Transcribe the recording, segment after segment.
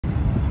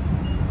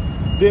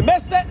The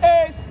message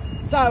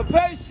is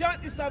salvation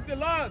is of the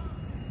Lord.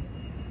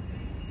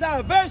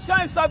 Salvation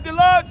is of the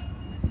Lord.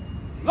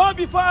 Long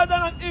before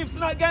Adam and Eve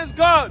sinned against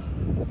God,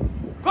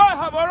 God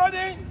have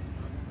already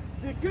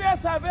declared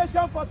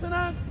salvation for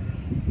sinners.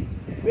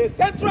 The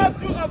central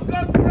truth of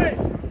God's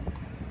grace,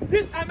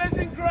 this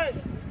amazing grace,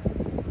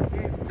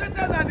 is stated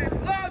that the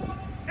Lord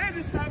is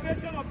the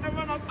salvation of every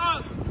one of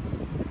us.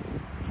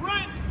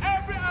 Friend,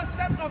 every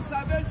aspect of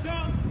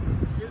salvation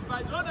is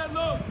by God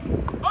alone.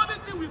 Only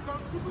thing we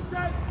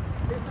contributed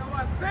is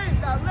our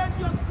sin that led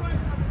Jesus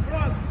Christ on the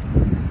cross.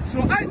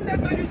 So I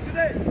said to you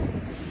today,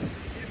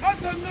 you ought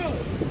to know,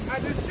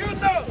 and you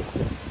should know,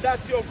 that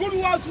your good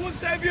works will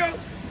save you,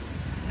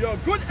 your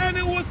good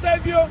ending will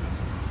save you,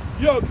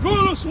 your good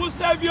looks will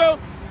save you.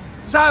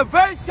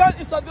 Salvation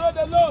is of the Lord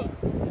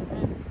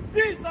alone.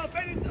 Jesus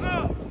paid it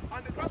all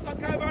on the cross of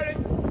Calvary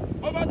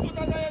over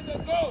 2,000 years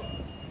ago.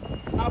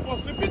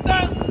 Apostle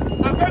Peter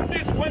affirmed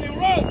this when he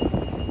wrote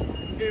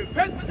in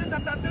 1 Peter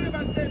chapter 3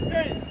 verse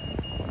 18,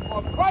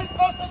 for Christ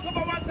also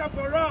suffered once and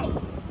for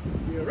all,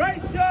 the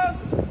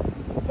righteous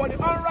for the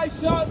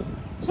unrighteous,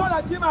 so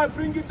that he might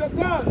bring you to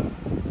God.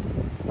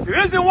 The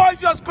reason why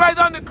Jesus cried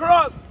on the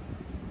cross,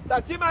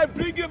 that he might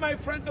bring you, my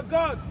friend, to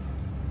God.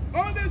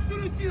 Only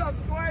through Jesus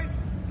Christ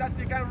that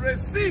you can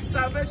receive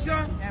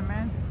salvation.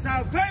 Amen.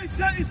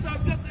 Salvation is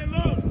not just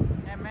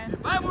alone. Amen. The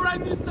Bible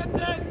rightly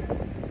stated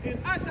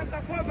in Acts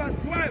chapter 4 verse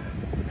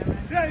 12,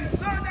 amen, there is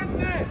no other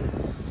name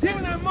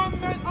given among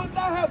men under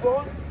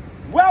heaven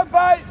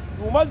whereby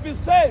you must be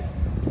saved.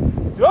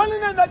 The only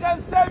name that can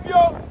save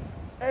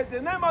you is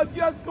the name of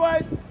Jesus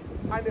Christ.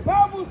 And the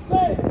Bible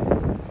says,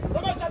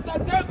 Romans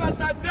chapter 10 verse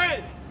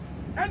 13,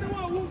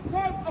 anyone who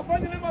calls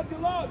upon the name of the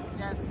Lord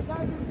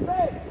shall be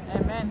saved.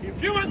 Amen.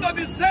 If you want to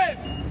be saved,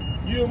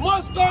 you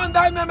must call on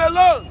that name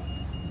alone.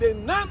 The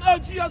name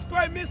of Jesus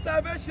Christ means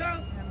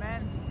salvation.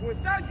 Amen.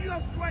 Without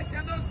Jesus Christ, you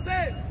are not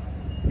saved.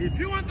 If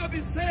you want to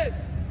be saved,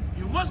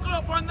 you must call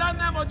upon that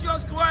name of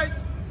Jesus Christ.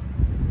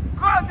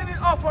 God did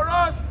it all for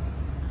us.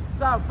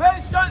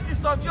 Salvation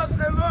is of Jesus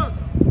alone.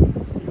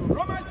 In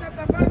Romans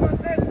chapter 5 verse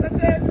 8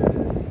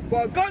 stated,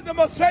 but God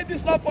demonstrated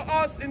this love for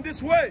us in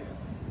this way.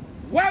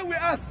 While we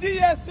are still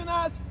yet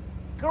sinners,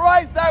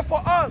 Christ died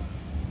for us.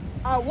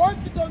 I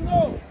want you to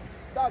know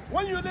that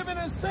when you live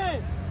in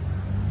sin,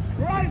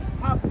 Christ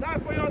has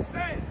died for your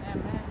sin.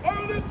 Amen.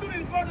 Only through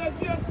the blood of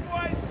Jesus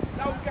Christ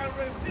that we can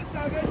receive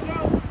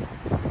salvation.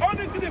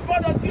 Only through the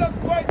blood of Jesus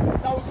Christ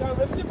that we can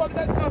receive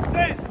forgiveness of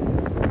sins.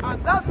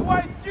 And that's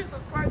why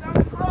Jesus Christ on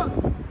the cross,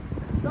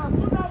 that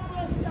through that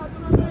blood she has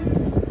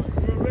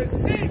anointed, you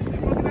receive the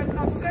forgiveness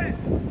of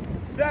sins.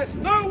 There's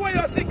no way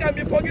your sin can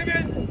be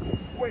forgiven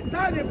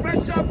without the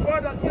precious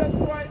blood of Jesus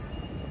Christ.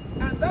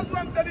 And that's what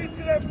I'm telling you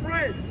today,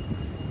 friend.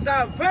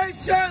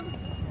 Salvation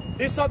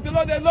is of the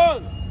Lord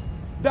alone.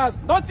 There's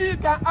nothing you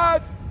can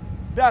add.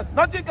 There's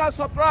nothing you can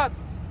subtract.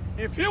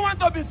 If you want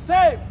to be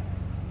saved,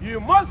 you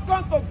must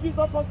come to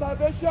Jesus for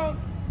salvation.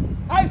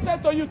 I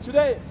said to you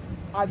today,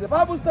 as the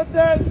Bible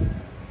stated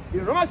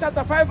in Romans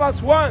chapter 5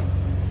 verse 1,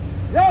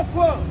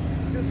 therefore,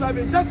 since we have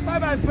been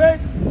justified by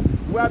faith,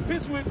 we are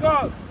peace with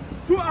God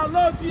through our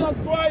Lord Jesus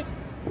Christ.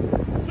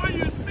 So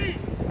you see,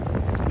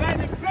 by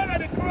the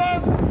blood of the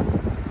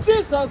cross,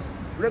 Jesus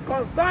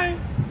reconciled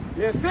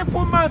a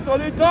sinful man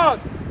to God,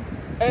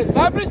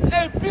 established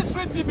a peace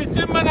treaty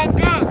between man and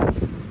God.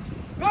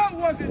 God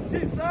was in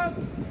Jesus,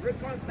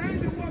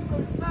 reconciling the world to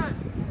his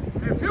Son.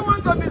 If you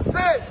want to be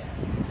saved,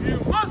 you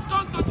must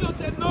come to Jesus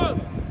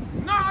alone.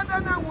 No other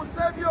name will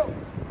save you.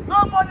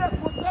 Nobody else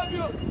will save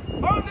you.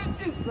 Only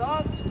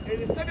Jesus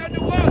is the Savior of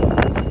the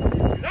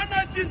world. If you don't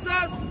know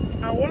Jesus,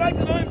 I would like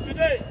to know him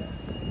today.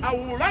 I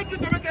would like you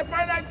to make a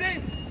prayer like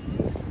this.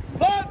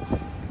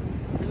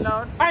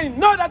 Lord, I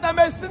know that I'm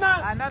a sinner.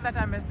 I know that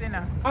I'm a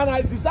sinner. And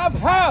I deserve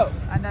hell.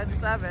 And I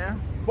deserve hell.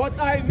 But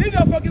I need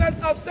a forgiveness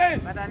of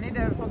sins. But I need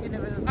a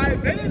forgiveness of sins. I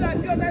believe that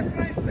Jesus died for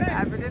my sins.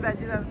 I believe that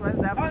Jesus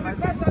Christ died for my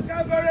sins. On the cross of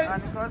Calvary.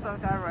 On the cross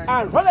of Calvary.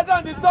 And rose again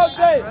on the third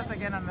day. And rose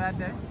again on that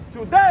day.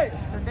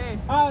 Today,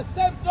 I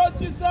accept Lord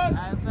Jesus.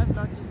 I accept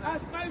Lord Jesus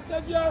as my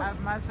Savior. As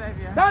my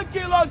Savior. Thank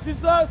you, Lord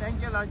Jesus.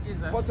 Thank you, Lord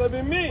Jesus. For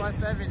saving me. For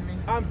saving me.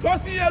 I'm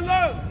trusting you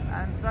alone.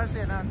 I'm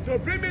trusting you alone. To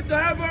bring me to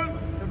heaven.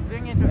 To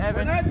bring me to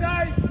heaven. When I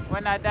die.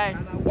 When I die.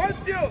 And I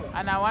want you.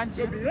 And I want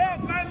you. To be all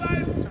my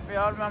life. To be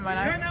all my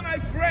life. In your name I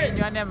pray. In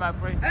your name I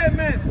pray.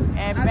 Amen. Amen.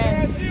 And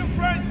I want you,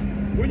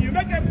 friend, when you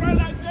make a prayer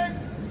like this,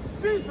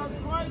 Jesus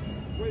Christ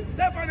will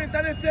save an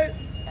eternity.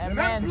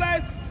 Amen.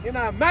 Blessed in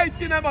the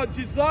mighty name of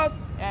Jesus.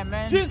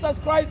 Amen. Jesus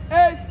Christ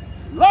is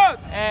Lord.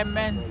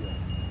 Amen.